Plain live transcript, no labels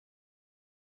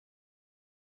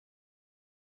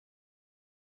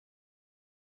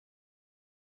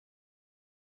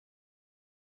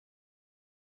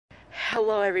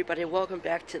Hello everybody, welcome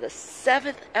back to the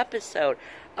 7th episode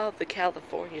of the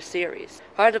California series.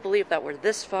 Hard to believe that we're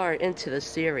this far into the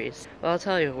series. Well, I'll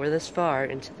tell you, we're this far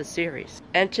into the series.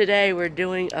 And today we're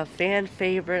doing a fan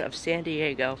favorite of San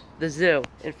Diego, the zoo.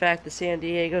 In fact, the San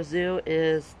Diego Zoo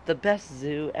is the best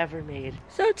zoo ever made.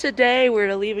 So today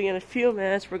we're leaving in a few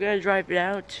minutes. We're going to drive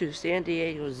down to San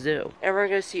Diego Zoo. And we're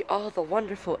going to see all the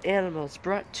wonderful animals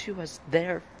brought to us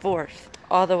there forth.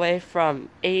 All the way from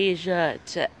Asia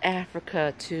to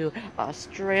Africa to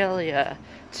Australia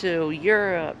to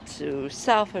Europe to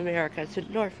South America to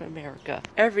North America.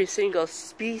 Every single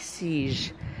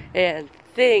species and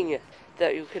thing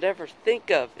that you could ever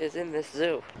think of is in this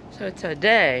zoo. So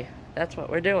today, that's what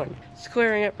we're doing. It's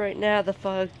clearing up right now, the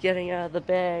fog's getting out of the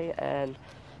bay, and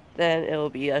then it'll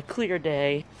be a clear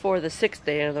day for the 6th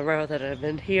day in a row that I've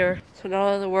been here. So in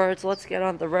other words, let's get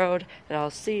on the road and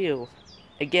I'll see you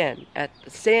again at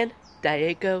the San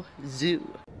Diego Zoo.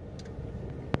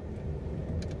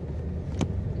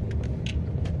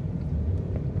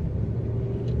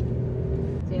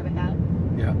 Do you have a hat?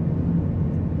 Yeah.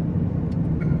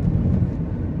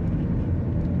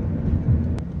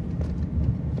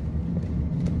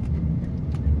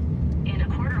 In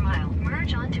a quarter mile,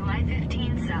 merge onto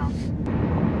I-15 South.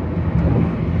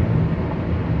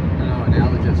 I know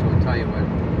analogists will tell you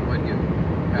what you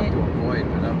have to avoid,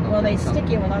 but I'm not. Well, they stick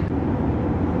you without.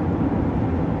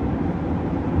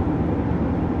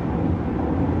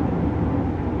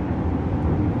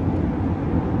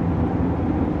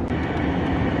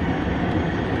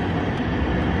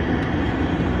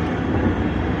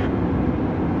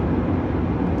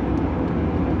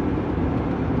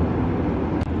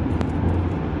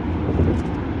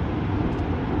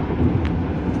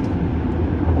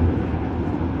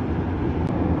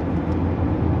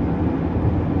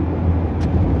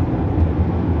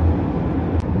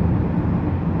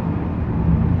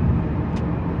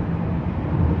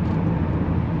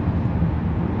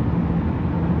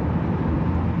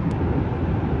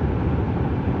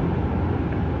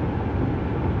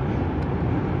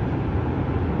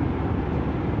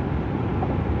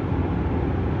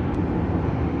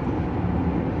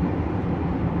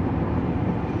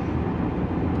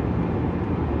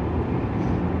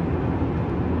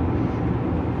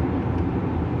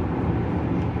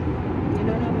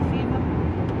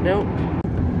 Nope.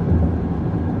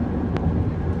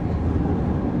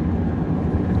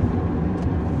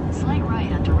 Slight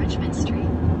right onto Richmond Street.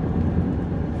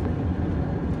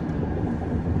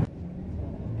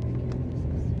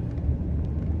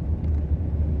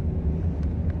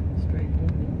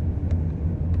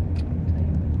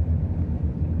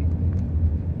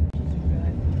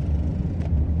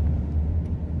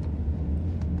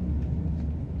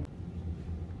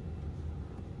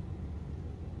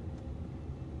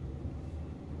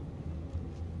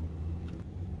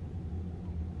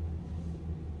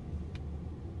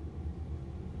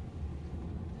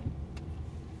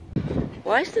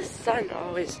 Why is the sun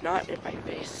always not in my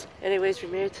face? Anyways, we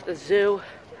made it to the zoo.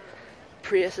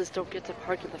 Priuses don't get to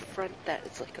park in the front. That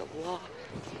is like a law.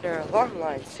 There are long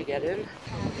lines to get in.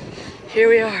 Here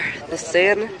we are, the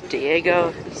San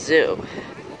Diego Zoo.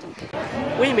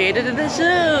 We made it to the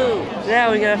zoo!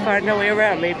 Now we gotta find our way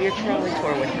around. Maybe a trolley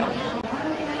tour would help.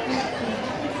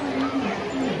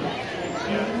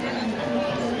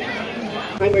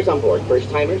 Timers on board. First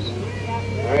timers?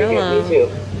 Alright, Hello. Me too.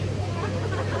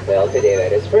 Well, today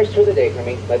that is first for the day for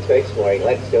me. Let's go exploring.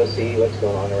 Let's go see what's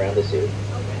going on around the zoo.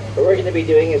 What we're going to be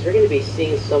doing is we're going to be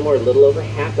seeing somewhere a little over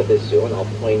half of the zoo, and I'll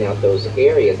point out those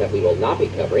areas that we will not be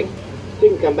covering. So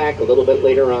you can come back a little bit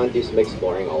later on, do some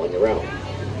exploring all on your own.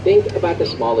 Think about the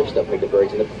smaller stuff like the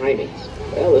birds and the primates.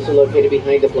 Well, those are located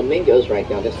behind the flamingos right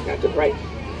down this patch of right.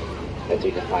 That's where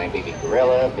you can find baby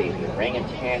gorilla, baby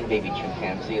orangutan, baby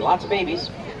chimpanzee. Lots of babies.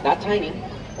 Not tiny,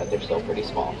 but they're still pretty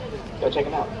small. Go check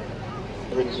them out.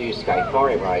 Zoo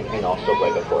Skyfari ride, and also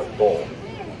Megaport Bowl.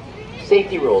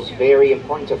 Safety rules, very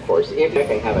important of course. If I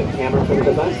can have a camera from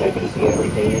the bus, I can see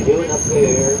everything you're doing up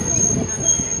there.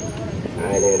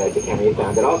 Alright, there, that's the camera you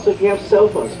found. And also, if you have cell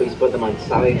phones, please put them on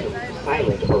silent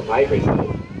or vibrate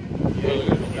mode.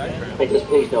 And just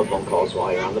please no phone calls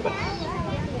while you're on the bus.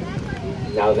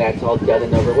 Now that's all done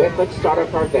and over with, let's start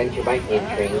off our adventure by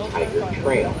entering Tiger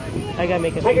Trail. I gotta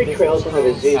make a Tiger few Trail is one of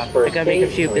the zoo's first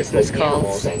business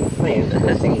calls. And plants in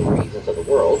the same regions of the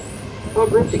world, all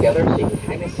grouped together so you can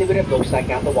kind of see what it looks like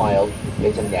out in the wild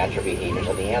and some natural behaviors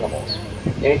of the animals.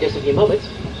 And in just a few moments,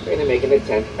 we're going to make an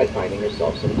attempt at finding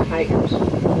yourself some tigers.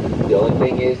 The only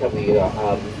thing is that we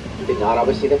did not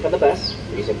always see them from the bus,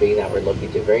 reason being that we're looking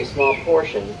at a very small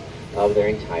portion of their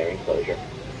entire enclosure.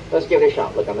 Let's give it a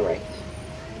shot. Look on the right.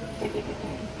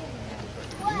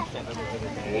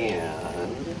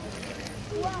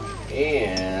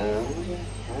 And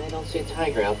I don't see a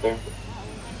tiger out there.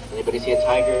 Anybody see a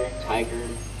tiger? Tiger,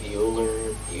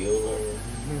 Bueller.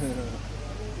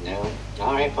 No?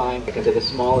 Alright, fine. Because of the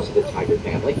smallest of the tiger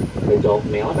family, the adult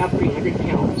male, about 300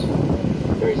 pounds.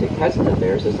 There is a cousin of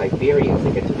theirs, the Siberians,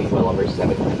 that get to be well over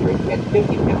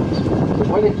 750 pounds. So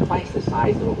more than twice the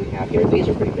size of what we have here. These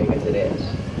are pretty big as it is.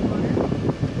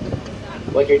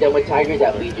 Once you're done with tigers,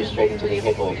 that leads you straight into the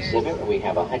hippo exhibit, where we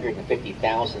have a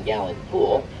 150,000-gallon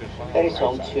pool that is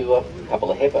home to a couple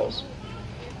of hippos.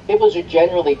 Hippos are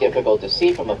generally difficult to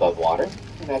see from above water,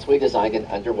 and that's why we designed an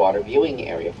underwater viewing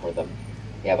area for them.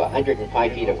 We have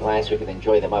 105 feet of glass, so we can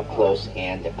enjoy them up close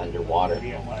and underwater.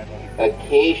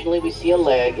 Occasionally we see a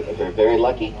leg. If we're very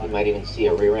lucky, we might even see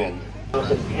a rear end.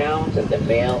 1,000 pounds, and the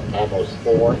male almost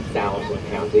 4,000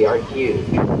 pounds. They are huge.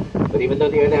 But even though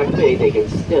they are that big, they can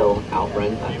still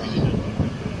outrun us.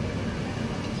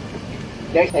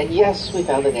 Next, and yes, we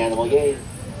found an animal, yay.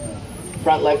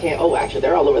 Front left hand, oh actually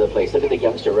they're all over the place. Look at the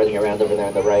youngster running around over there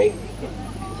on the right.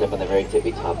 He's up on the very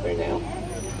tippy top there now.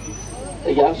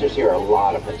 The youngsters here are a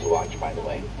lot of fun to watch, by the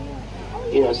way.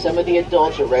 You know, some of the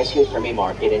adults are rescued from a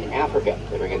market in Africa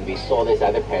that are going to be sold as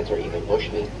either pets or even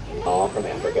bushmeat. All from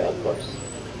Africa, of course.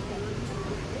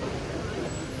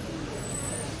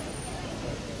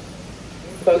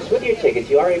 Folks, with your tickets,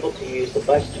 you are able to use the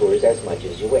bus tours as much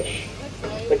as you wish.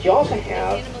 But you also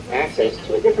have access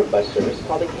to a different bus service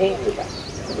called the Kangaroo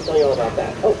Bus. Let me tell you all about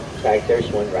that. Oh, in fact,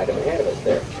 there's one right up ahead of us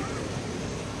there.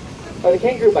 The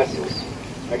Kangaroo buses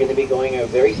are going to be going a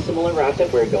very similar route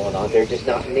that we're going on. They're just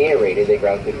not narrated. They're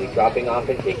going to be dropping off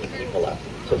and picking people up.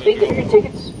 So think of your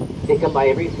tickets. They come by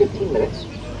every 15 minutes.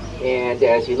 And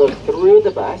as you look through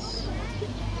the bus,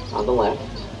 on the left,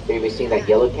 you're going to be seeing that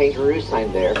yellow kangaroo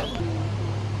sign there.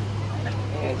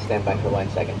 And stand by for 1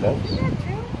 second, folks.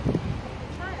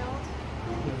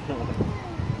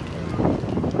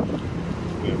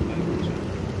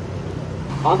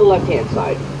 On the left-hand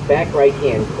side, back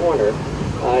right-hand corner,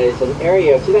 is an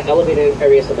area, see that elevated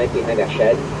area of cement behind that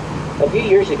shed? A few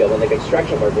years ago, when the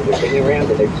construction workers were digging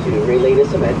around in there to relay the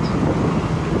cement,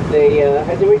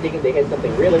 as they were digging, they hit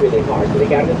something really, really hard. So they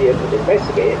got in the vehicle to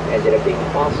investigate it, and ended up being a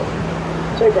fossil.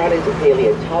 So I brought in some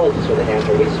paleontologists from the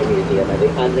Natural History Museum, and they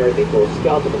unearthed a full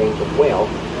skeleton of an ancient whale,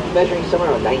 measuring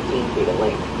somewhere around 19 feet in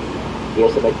length. The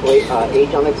estimated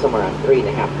age on it somewhere around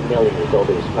 3.5 million years old.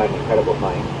 It was quite an incredible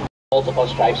find. Multiple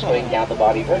stripes going down the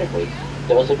body vertically.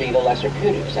 Those would be the lesser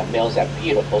kudus, that males have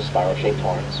beautiful spiral-shaped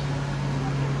horns.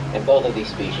 And both of these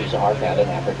species are found in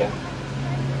Africa.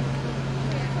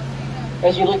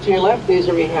 As you look to your left, these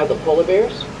are where we have the polar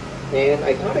bears. And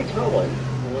I thought I saw one.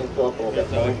 I'm going to pull up a little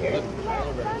bit more here.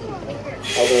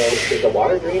 Although, is the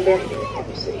water green there? Here, let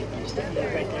me see. You stand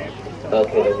there right there.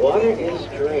 Okay, the water is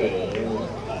green.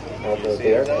 Although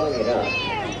they're pulling it up.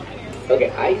 Okay,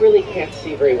 I really can't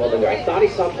see very well in there. I thought I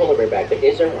saw a polar bear back there.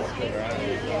 Is there one?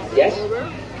 Yes?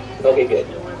 Okay, good.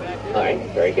 Alright,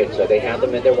 very good. So they have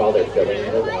them in there while they're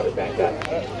filling the water back up.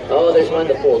 Oh, there's one in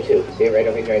the pool too. See it right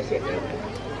over here? I see it now.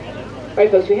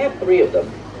 Alright, folks, we have 3 of them.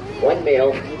 1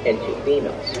 male and 2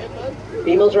 females.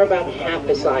 Females are about half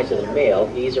the size of the male.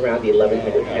 He's around the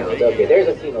 1,100 pounds. Okay, there's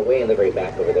a female way in the very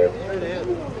back over there.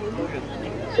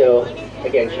 So,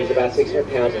 again, she's about 600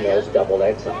 pounds and the male's double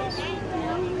that size.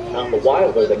 On the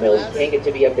wild, where the males can get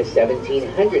to be up to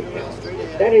 1,700 pounds.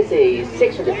 That is a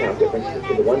 600-pound difference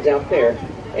between the ones out there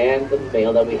and the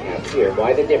male that we have here.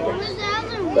 Why the difference?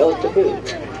 Well, it's the food.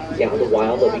 See, out in the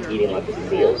wild, they'll be eating lots of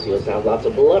seals. Seals have lots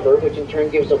of blubber, which in turn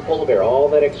gives a polar bear all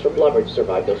that extra blubber to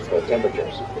survive those cold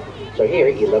temperatures. So here,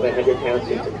 1,100 pounds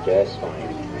suits them just fine.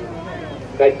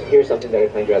 In fact, here's something that I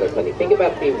find rather funny. Think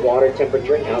about the water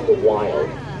temperature out in the wild.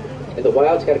 In the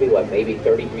wild, it's got to be, what, maybe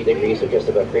 33 degrees, so just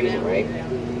about freezing, right?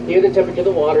 Here, the temperature of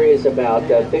the water is about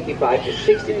 55 to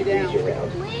 60 degrees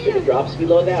year-round. If it drops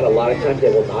below that, a lot of times they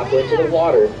will not go into the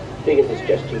water because it's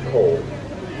just too cold.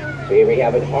 So here we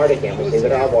have an Arctic animal, say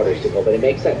that our water is too cold, but it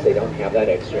makes sense. They don't have that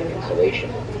extra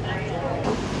insulation.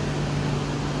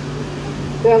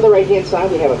 Then on the right-hand side,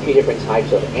 we have a few different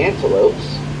types of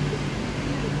antelopes.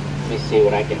 Let me see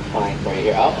what I can find for you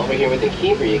here. Oh, over here with the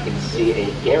keeper, you can see a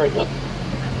Gerenuk.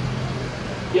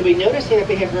 You'll be noticing that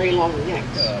they have very long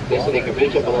necks. So they can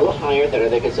reach up a little higher than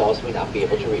other gazelles may not be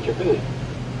able to reach their food.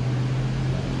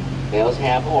 Males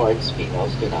have horns,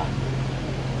 females do not.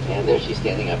 And there she's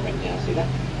standing up right now, see that?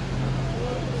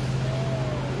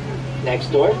 Next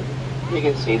door, you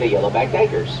can see the yellowback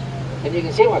duikers. And you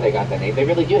can see why they got that name. They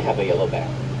really do have a yellow back.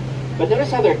 But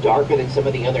notice how they're darker than some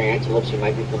of the other antelopes you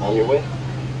might be familiar with?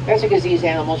 That's because these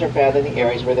animals are found in the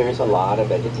areas where there is a lot of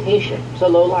vegetation, so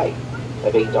low light.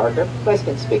 By being darker, less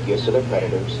conspicuous to their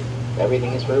predators.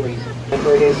 Everything is for a reason. And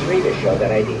for it is free to show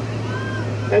that ID.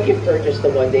 Now if you purchased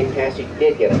the one-day pass, you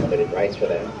did get unlimited rides for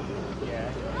that.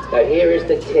 Now here is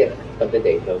the tip of the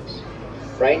day, folks.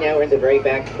 Right now we're in the very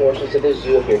back portions of the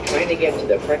zoo. If you're trying to get to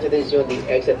the front of the zoo and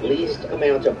the exit least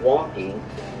amount of walking,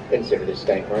 consider the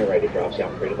Sky Car ride. It drops you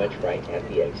out pretty much right at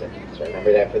the exit. So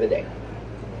remember that for the day.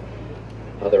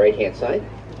 On the right-hand side,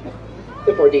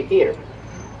 the 4D Theater.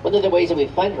 One of the ways that we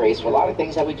fundraise for a lot of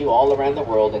things that we do all around the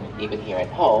world and even here at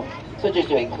home, such as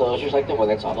doing closures like the one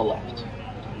that's on the left.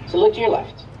 So look to your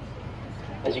left.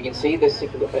 As you can see, this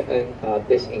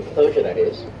enclosure, that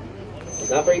is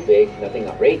not very big, nothing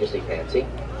outrageously fancy,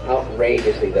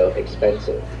 outrageously, though,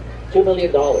 expensive. $2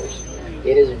 million.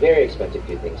 It is very expensive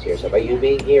to do things here. So by you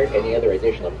being here, any other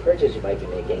additional purchase you might be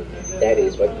making, that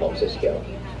is what helps us go.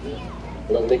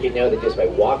 Little did you know that just by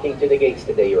walking through the gates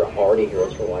today, you're already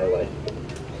heroes for wildlife.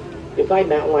 You'll find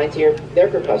mountain lions here. They're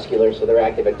crepuscular, so they're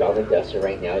active at dawn and dusk, so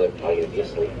right now they're probably going to be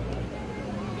asleep.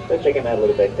 Go check them out a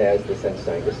little bit as the sun's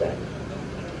starting to set.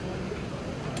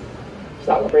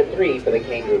 Stop number 3 for the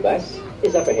kangaroo bus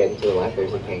is up ahead and to the left.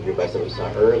 There's the kangaroo bus that we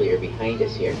saw earlier behind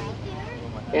us here.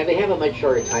 And they have a much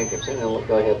shorter time frame, so I'm going to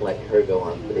go ahead and let her go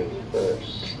on through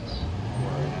first.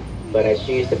 But as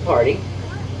she's departing,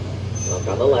 look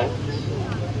on the left.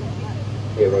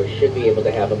 Hero should be able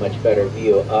to have a much better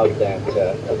view of that,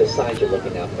 of the signs you're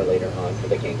looking out for later on for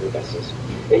the kangaroo buses.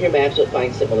 In your maps, you'll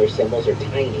find similar symbols. They're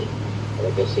tiny. I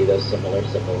think you'll see those similar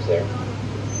symbols there.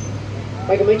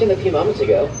 Like I mentioned a few moments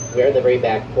ago, we're in the very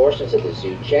back portions of the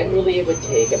zoo. Generally, it would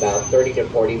take about 30 to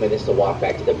 40 minutes to walk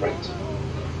back to the front.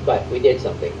 But we did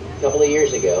something. A couple of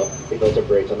years ago, we built a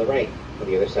bridge on the right, on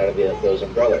the other side of those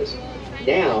umbrellas.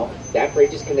 Now, that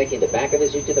bridge is connecting the back of the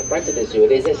zoo to the front of the zoo.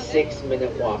 It is a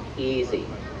 6-minute walk, easy.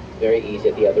 Very easy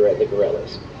at the other end of the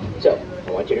gorillas. So,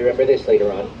 I want you to remember this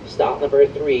later on. Stop number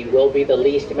 3 will be the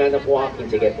least amount of walking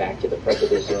to get back to the front of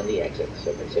the zoo and the exit.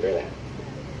 So consider that.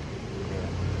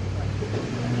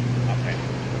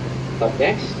 Up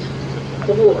next,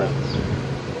 the little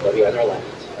ones. They'll be on our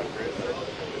left.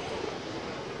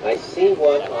 I see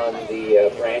one on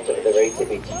the branch at the very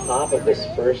tippy top of this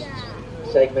first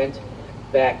segment,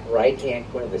 back right-hand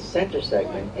corner of the center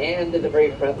segment, and in the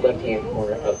very front left-hand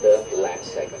corner of the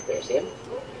last segment there. See them?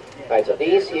 All right, so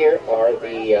these here are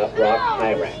the rock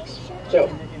hyrax. So,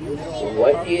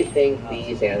 what do you think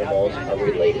these animals are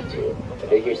related to? I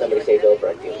did hear somebody say Bill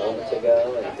a few moments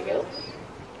ago. Anything else?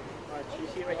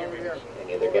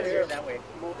 Any other guesses?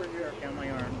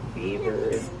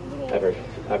 Beaver.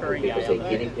 I've heard people say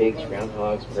guinea pigs,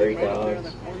 groundhogs, prairie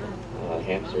dogs,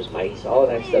 hamsters, mice. All of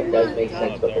that stuff does make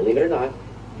sense, but believe it or not,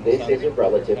 this is a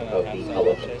relative of the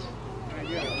elephant.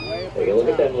 So you look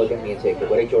at them, look at me and say,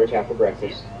 what did George have for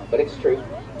breakfast? But it's true.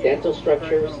 Dental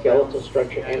structure, skeletal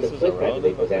structure, and the foot pattern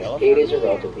they possess. It is a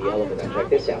relative of the elephant. Now check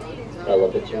this out.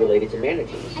 Elephants are related to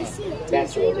manatees.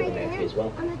 That's a relative to manatee as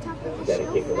well. Is that a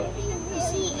kick or what?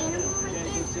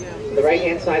 The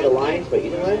right-hand side of the lions, but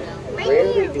you know what?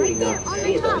 Rarely do we not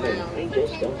see them, and I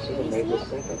just don't see them right this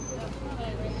second.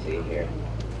 Let's see here.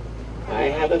 I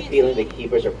have a feeling the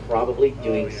keepers are probably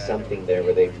doing something there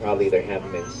where they probably either have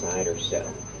them inside or so.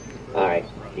 Alright,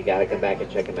 you gotta come back and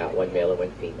check them out, one male and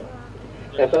one female.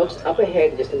 Now folks, up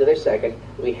ahead in just another second,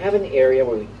 we have an area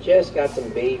where we just got some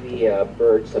baby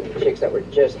birds, some chicks that were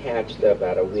just hatched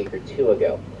about a week or 2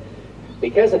 ago.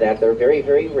 Because of that, they're very,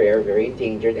 very rare, very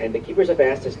endangered, and the keepers have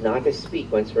asked us not to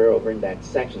speak once we're over in that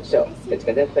section. So, it's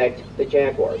going to affect the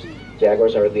jaguars.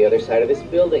 Jaguars are on the other side of this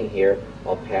building here.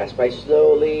 I'll pass by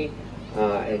slowly,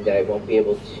 and I won't be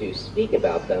able to speak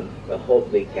about them, but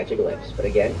hopefully catch a glimpse. But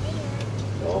again,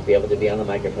 I won't be able to be on the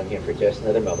microphone here for just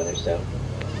another moment or so.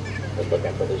 Let's look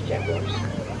out for those jaguars.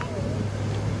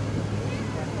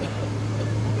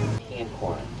 Hand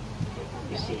corner.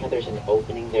 You see how there's an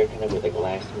opening there, kind of where the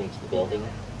glass meets the building?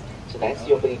 So that's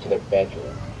the opening to their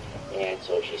bedroom. And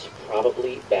so she's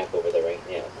probably back over there right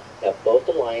now. Now, both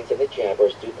the lions and the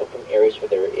jaguars do come from areas where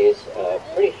there is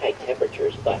pretty high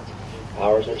temperatures, but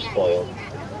ours are spoiled.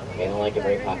 They don't like it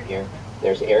very hot here.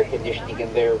 There's air conditioning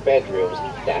in their bedrooms.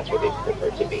 That's where they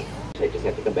prefer to be. So they just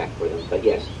have to come back for them. But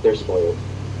yes, they're spoiled.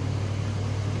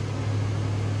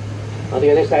 On the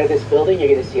other side of this building, you're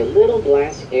going to see a little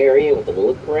glass area with a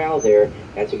little corral there.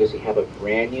 That's because we have a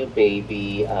brand new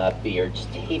baby Beard's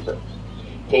tapir.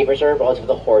 Tapirs are relative to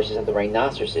the horses and the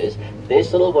rhinoceroses.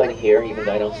 This little one here, even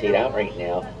though I don't see it out right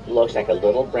now, looks like a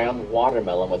little brown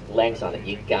watermelon with legs on it.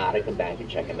 You gotta come back and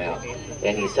check him out.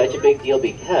 And he's such a big deal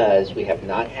because we have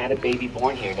not had a baby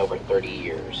born here in over 30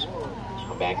 years. So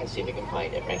come back and see if you can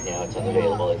find it. Right now it's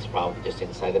unavailable. It's probably just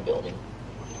inside the building.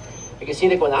 You can see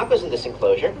the guanacos in this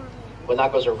enclosure.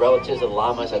 Guanacos are relatives of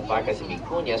llamas and vacas and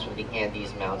vicuñas from the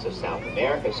Andes Mountains of South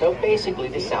America, so basically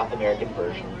the South American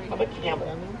version of a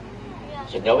camel.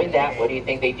 So knowing that, what do you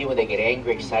think they do when they get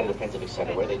angry, excited, offensive,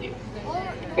 etc.? What do?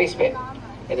 They spit.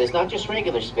 And it's not just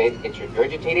regular spit, it's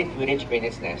regurgitated food, it's green,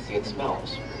 it's nasty, it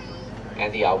smells.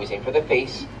 And they always aim for the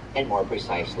face, and more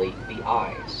precisely, the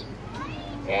eyes.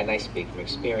 And I speak from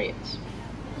experience.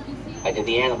 I did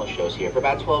the animal shows here for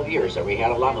about 12 years, so we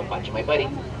had a llama punch, and my buddy,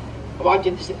 I walked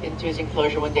into his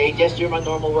enclosure one day just doing my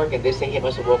normal work, and this thing, he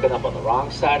must have woken up on the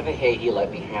wrong side of the hay. He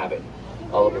let me have it.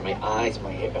 All over my eyes,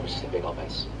 my hair. It was just a big old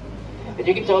mess. And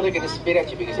you can tell they're going to spit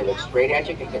at you because they look straight at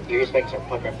you, kick their ears back, start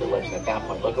puckering up their lips, and at that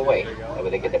point, look away. That way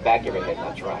they get the back of your head,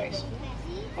 not your eyes.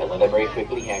 I learned that very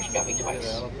quickly. He actually got me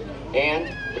twice.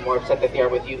 And the more upset that they are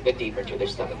with you, the deeper into their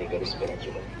stomach they go to spit at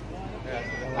you with.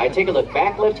 I take a look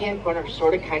back left-hand corner,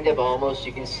 sort of, kind of, almost,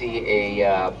 you can see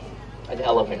an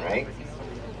elephant, right?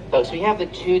 Folks, we have the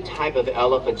 2 types of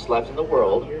elephants left in the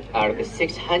world out of the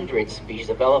 600 species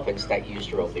of elephants that used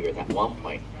to roam the earth at one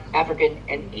point. African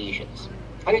and Asians.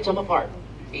 How do you tell them apart?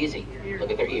 Easy.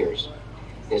 Look at their ears.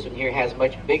 This one here has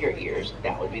much bigger ears.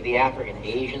 That would be the African.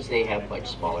 Asians, they have much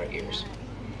smaller ears.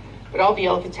 But all the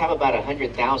elephants have about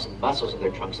 100,000 muscles in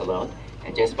their trunks alone.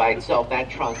 And just by itself, that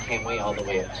trunk can weigh all the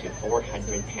way up to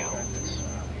 400 pounds.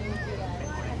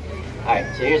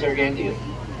 Alright, so here's what we're going to do.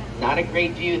 Not a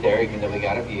great view there, even though we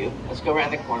got a view. Let's go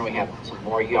around the corner. We have some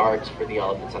more yards for the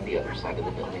elephants on the other side of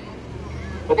the building.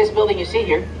 But this building you see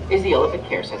here is the Elephant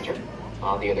Care Center.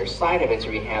 On the other side of it, so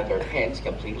we have their pens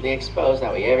completely exposed.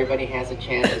 That way everybody has a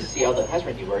chance to see all the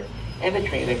husbandry work and the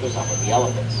training that goes on with the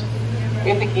elephants.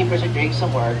 If the keepers are doing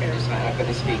some work, I'm just not going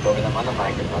to speak over them on the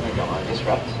microphone. I don't want to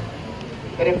disrupt.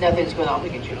 But if nothing's going on, we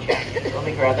can chit-chat. Let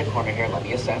me go around the corner here and let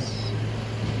me assess.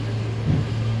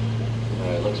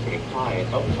 It looks pretty quiet.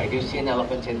 Oh, I do see an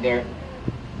elephant in there.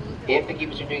 If the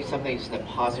keepers are doing something, just going to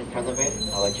pause in front of it.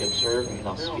 I'll let you observe, and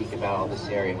I'll speak about all this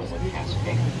area when we pass,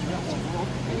 okay?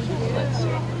 Let's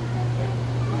see.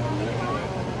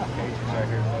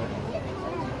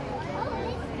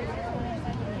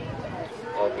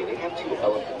 Okay, they have 2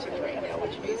 elephants in right now,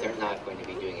 which means they're not going to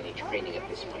be doing any training at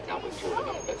this point, not with 2 of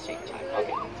them at the same time.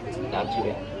 Okay, not too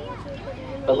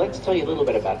bad. But let's tell you a little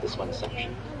bit about this one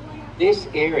section. This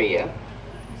area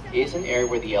is an area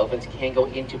where the elephants can go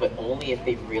into, but only if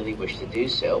they really wish to do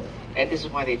so. And this is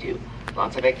why they do.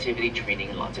 Lots of activity, training,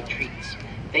 and lots of treats.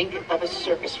 Think of a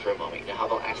circus for a moment. You know how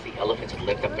they'll ask the elephants to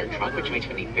lift up their trunk, which makes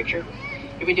for a neat picture?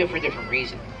 It we do it for a different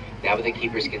reason. That way the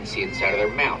keepers can see inside of their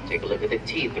mouth. Take a look at the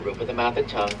teeth, the roof of the mouth, the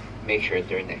tongue. Make sure that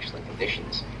they're in excellent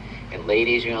conditions. And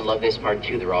ladies, you're going to love this part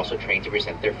too. They're also trained to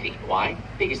present their feet. Why?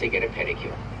 Because they get a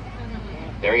pedicure.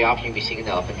 Very often you'll be seeing an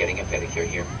elephant getting a pedicure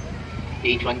here.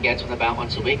 Each one gets one about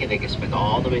once a week, and they can spend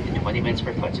all the way to 20 minutes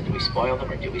per foot. So do we spoil them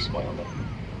or do we spoil them?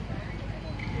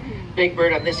 Big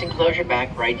bird on this enclosure,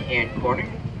 back right-hand corner.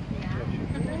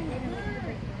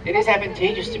 It is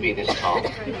advantageous to be this tall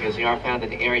because they are found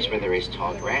in areas where there is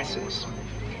tall grasses.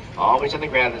 Always on the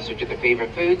ground in search of their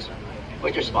favorite foods,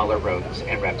 which are smaller rodents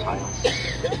and reptiles.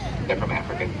 They're from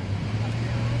Africa.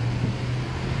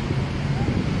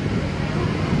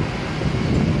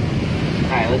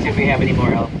 Alright, let's see if we have any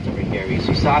more elephants over here. We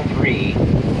saw 3.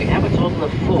 We have a total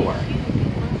of 4.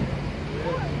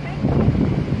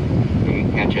 You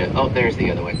can catch it. Oh, there's the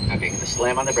other one. Okay, gonna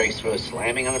slam on the brakes. So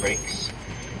slamming on the brakes.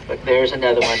 But there's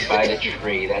another one by the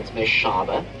tree. That's Miss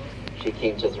Shaba. She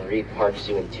came to the Reed Park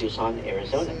Zoo in Tucson,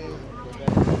 Arizona.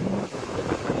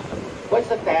 What's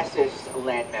the fastest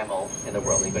land mammal in the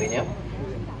world? Anybody know?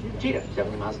 Cheetah,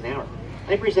 70 miles an hour.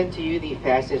 I present to you the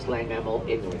fastest land mammal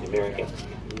in North America.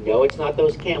 No, it's not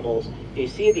those camels. Do you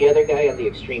see the other guy on the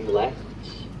extreme left?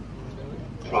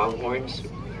 Pronghorns.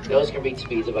 Those can reach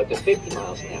speeds of up to 50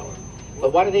 miles an hour.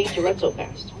 But why do they used to run so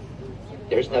fast?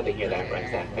 There's nothing here that runs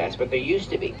that fast, but there used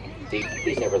to be.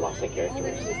 These never lost that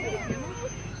characteristic.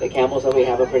 The camels that we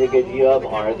have a pretty good view of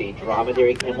are the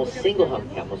dromedary camels,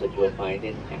 single-hump camels that you will find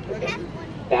in Africa.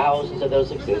 Thousands of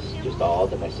those exist, just all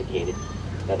domesticated.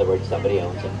 In other words, somebody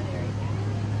owns them.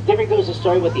 Different goes the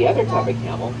story with the other type of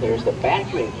camel. There's the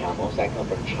Bactrian camels that come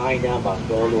from China,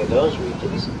 Mongolia, and those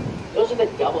regions. Those are the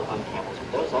double-hump camels.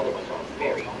 Those other ones are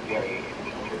very, very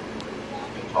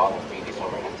tall and previous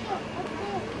overhead.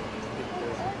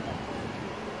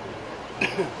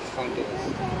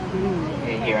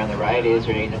 And here on the right is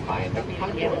where you find the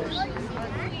condors.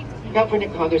 California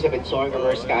condors have been soaring over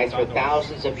our skies for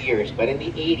thousands of years, but in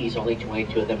the 80s, only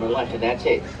 22 of them are left, and that's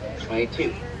it,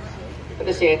 22. At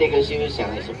the San Diego Zoo,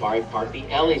 San Diego Safari Park, the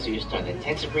LA Zoo's done an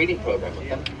intensive breeding program with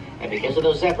them, and because of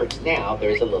those efforts, now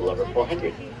there's a little over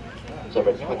 400. So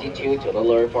from 22 to a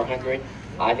little over 400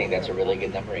 I think that's a really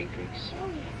good number, 8 creeks.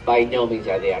 By no means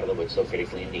are they out of the woods so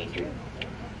critically endangered.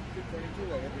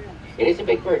 It is a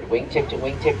big bird, wingtip to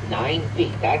wingtip, 9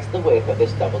 feet. That's the width of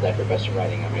this double-decker bus we're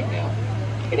riding on right now.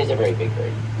 It is a very big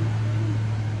bird.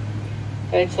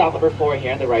 And it's stop number 4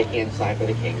 here on the right-hand side for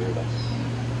the Kangaroo bus.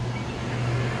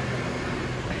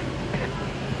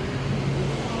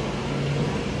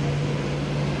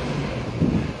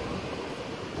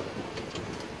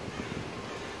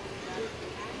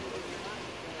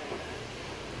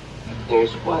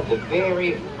 There's one, the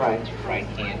very front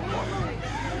right-hand corner.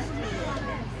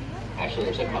 Actually,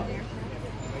 there's a couple.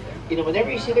 You know,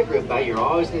 whenever you see the group by, you're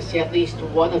always going to see at least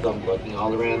one of them looking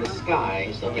all around the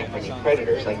skies, looking for any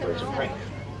predators like birds of prey.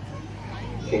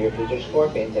 Fear foods are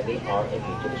scorpions, and they are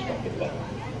immune to destructive venom.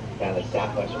 Down in the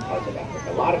southwestern parts of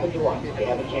Africa. A lot of them do want. If they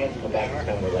have a chance to come back and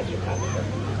spend more lecture time with them.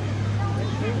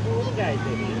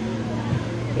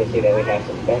 You see that we have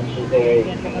some benches there, you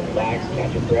can kind of relax,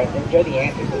 catch your breath, and enjoy the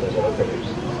antics of those little critters.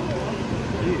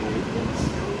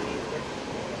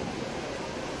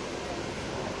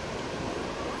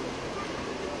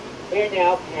 We are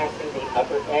now passing the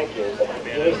upper edges of our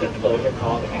newest enclosure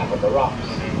called Africa Rocks.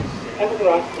 Africa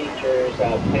Rocks features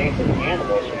plants and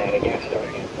animals from Madagascar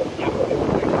and from Africa.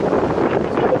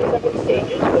 Some of these up in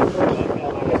stages, but first I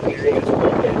have to exhibit a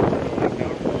little bit.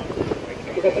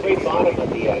 Because at the very bottom of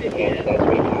the canyon, that's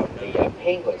where we have the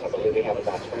penguins. I believe we have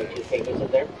about 22 penguins in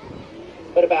there.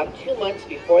 But about 2 months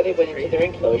before they went into their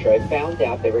enclosure, I found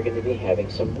out they were going to be having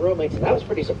some roommates, and I was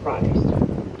pretty surprised.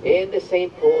 In the same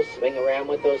pool, swimming around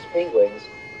with those penguins,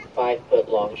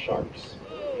 5-foot-long sharks.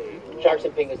 Sharks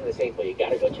and penguins in the same pool. You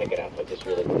got to go check it out. It's just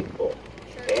really, really cool.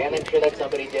 And I'm sure that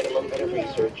somebody did a little bit of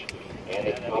research, and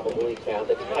they probably found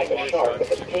the type of shark that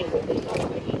the penguin does not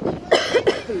want to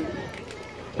eat.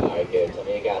 All right, good. Some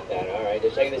of you got that. All right,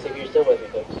 just checking to see if you're still with me,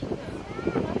 folks.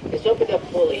 It's opened up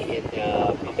fully in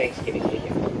Thanksgiving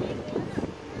weekend.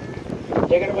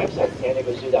 Check out our website,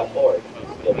 sandiegozoo.org.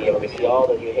 You'll be able to see all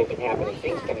the new hip and happening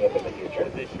things coming up in the future,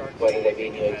 whether they be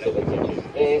new exhibits such as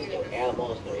this, new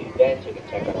animals, new events. You can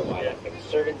check out our Wildlife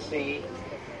Conservancy.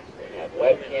 We have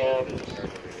webcams.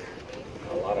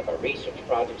 A lot of our research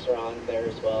projects are on there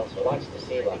as well. So lots to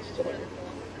see, lots to learn.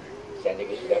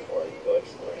 sandiegozoo.org. Go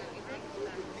explore.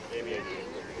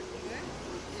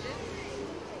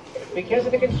 Because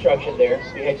of the construction there,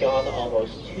 we had gone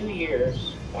almost 2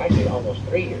 years, actually almost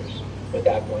 3 years,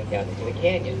 without going down into the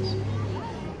canyons.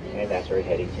 And that's where we're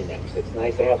heading to next. It's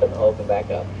nice to have them open back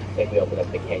up. I think we opened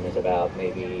up the canyons about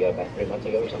 3 months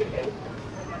ago or something.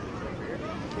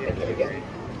 And here we go.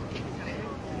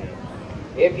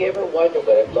 If you ever wonder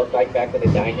what it looked like back when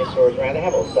the dinosaurs were around, I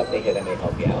have a little something here that may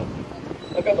help you out.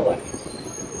 Look on the left.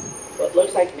 What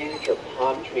looks like miniature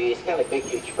palm trees, kind of like big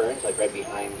huge ferns, like right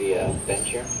behind the bench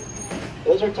here.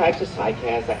 Those are types of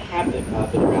cycads that have been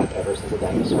around ever since the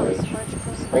dinosaur age.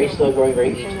 Very slow growing, very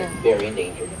ancient, very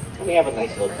endangered. And we have a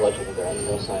nice little collection of on the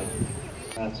hillside.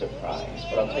 Not surprised,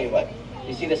 but I'll tell you what.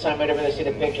 You see the sign right over there, see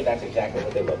the picture? That's exactly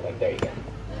what they look like. There you go.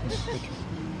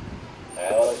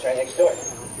 Alright, well, let's try next door.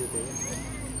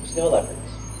 Snow leopards.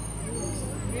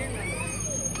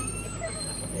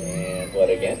 And what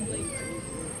again?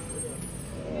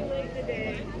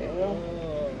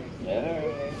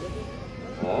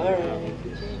 Alright.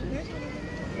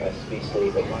 Must be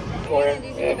sleeping. Or,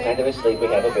 kind of asleep, we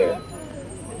have a bear.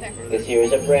 This here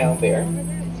is a brown bear.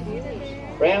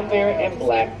 Brown bear and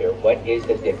black bear, what is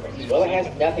the difference? Well, it has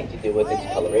nothing to do with its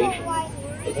coloration.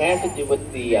 It has to do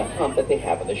with the hump that they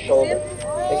have on the shoulder.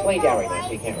 It's laying down right now,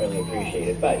 so you can't really appreciate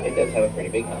it, but it does have a pretty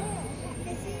big hump.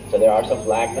 So there are some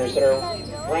black bears that are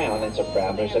brown and some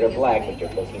brown bears that are black, but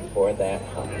you're looking for that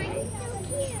hump.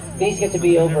 These get to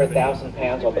be over 1,000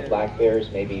 pounds, while the black bears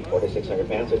may be 400 to 600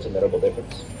 pounds, so it's a notable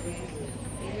difference.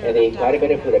 And they eat quite a bit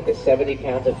of food, up to 70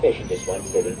 pounds of fish in just one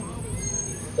sitting.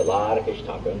 It's a lot of fish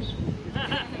tacos.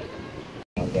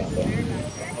 Down there.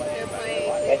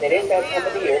 And it is that time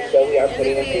of the year, so we are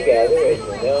putting them together. And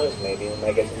who knows, maybe we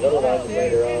might get some little ones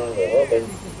later on. We're hoping.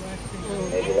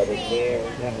 Maybe let us near.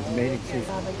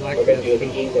 We're going to do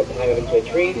the keys that climb up into a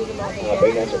tree,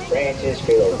 bring down some branches,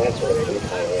 create a little nest for them to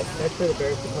climb in. That's where the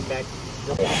bears can come back.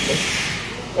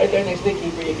 Right there next to the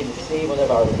keeper, you can see one of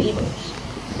our lemurs.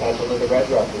 That's one of the red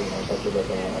rock lemurs that you're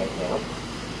looking at right now.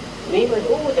 Lemurs,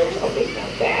 oh, there's something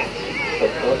like that.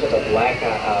 But those are the black,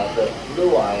 the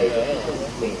blue-eyed lemurs.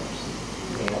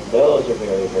 And those are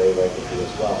very, very rare to see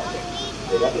as well.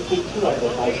 They don't keep too much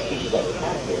of the nice species that we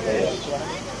have here.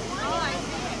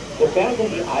 They're found in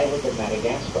the island of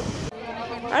Madagascar.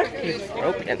 I don't think it's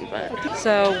broken, but...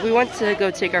 So, we went to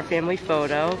go take our family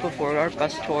photo before our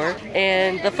bus tour,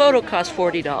 and the photo cost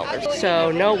 $40.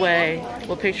 So, no way.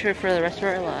 We'll picture it for the rest of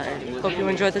our lives. Hope you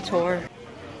enjoyed the tour.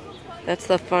 That's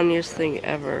the funniest thing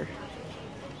ever.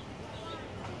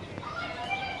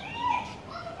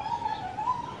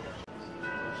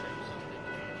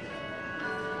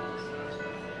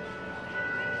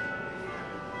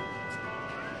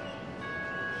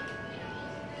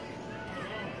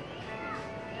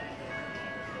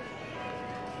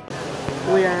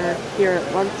 We are here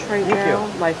at lunch right now.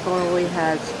 My phone only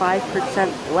has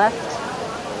 5%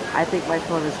 left. I think my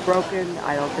phone is broken.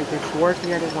 I don't think it's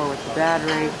working anymore with the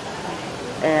battery.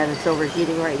 And it's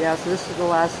overheating right now. So this is the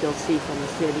last you'll see from the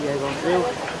San Diego Zoo.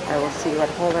 I will see you at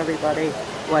home, everybody,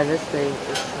 when this thing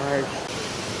is charged.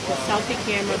 The selfie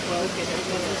camera broke. It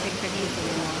doesn't take pictures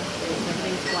anymore.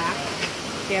 Everything's black.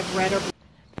 They have red or blue.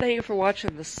 Thank you for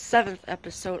watching the 7th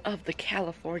episode of the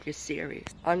California series.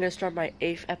 I'm going to start my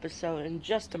 8th episode in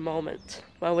just a moment.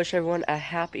 I wish everyone a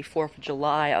happy 4th of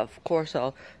July. Of course,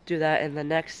 I'll do that in the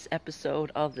next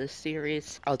episode of this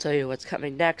series. I'll tell you what's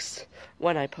coming next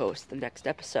when I post the next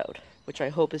episode, which I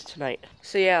hope is tonight.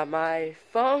 So yeah, my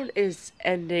phone is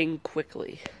ending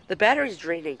quickly. The battery's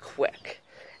draining quick.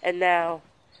 And now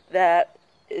that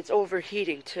it's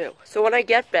overheating too. So when I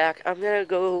get back, I'm gonna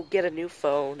go get a new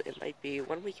phone. It might be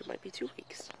 1 week, it might be 2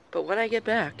 weeks. But when I get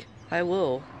back, I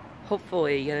will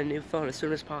hopefully get a new phone as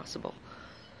soon as possible.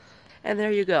 And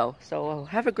there you go. So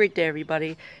have a great day,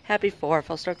 everybody. Happy 4th.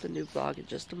 I'll start the new vlog in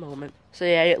just a moment. So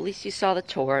yeah, at least you saw the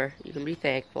tour. You can be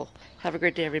thankful. Have a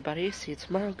great day, everybody. See you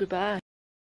tomorrow. Goodbye.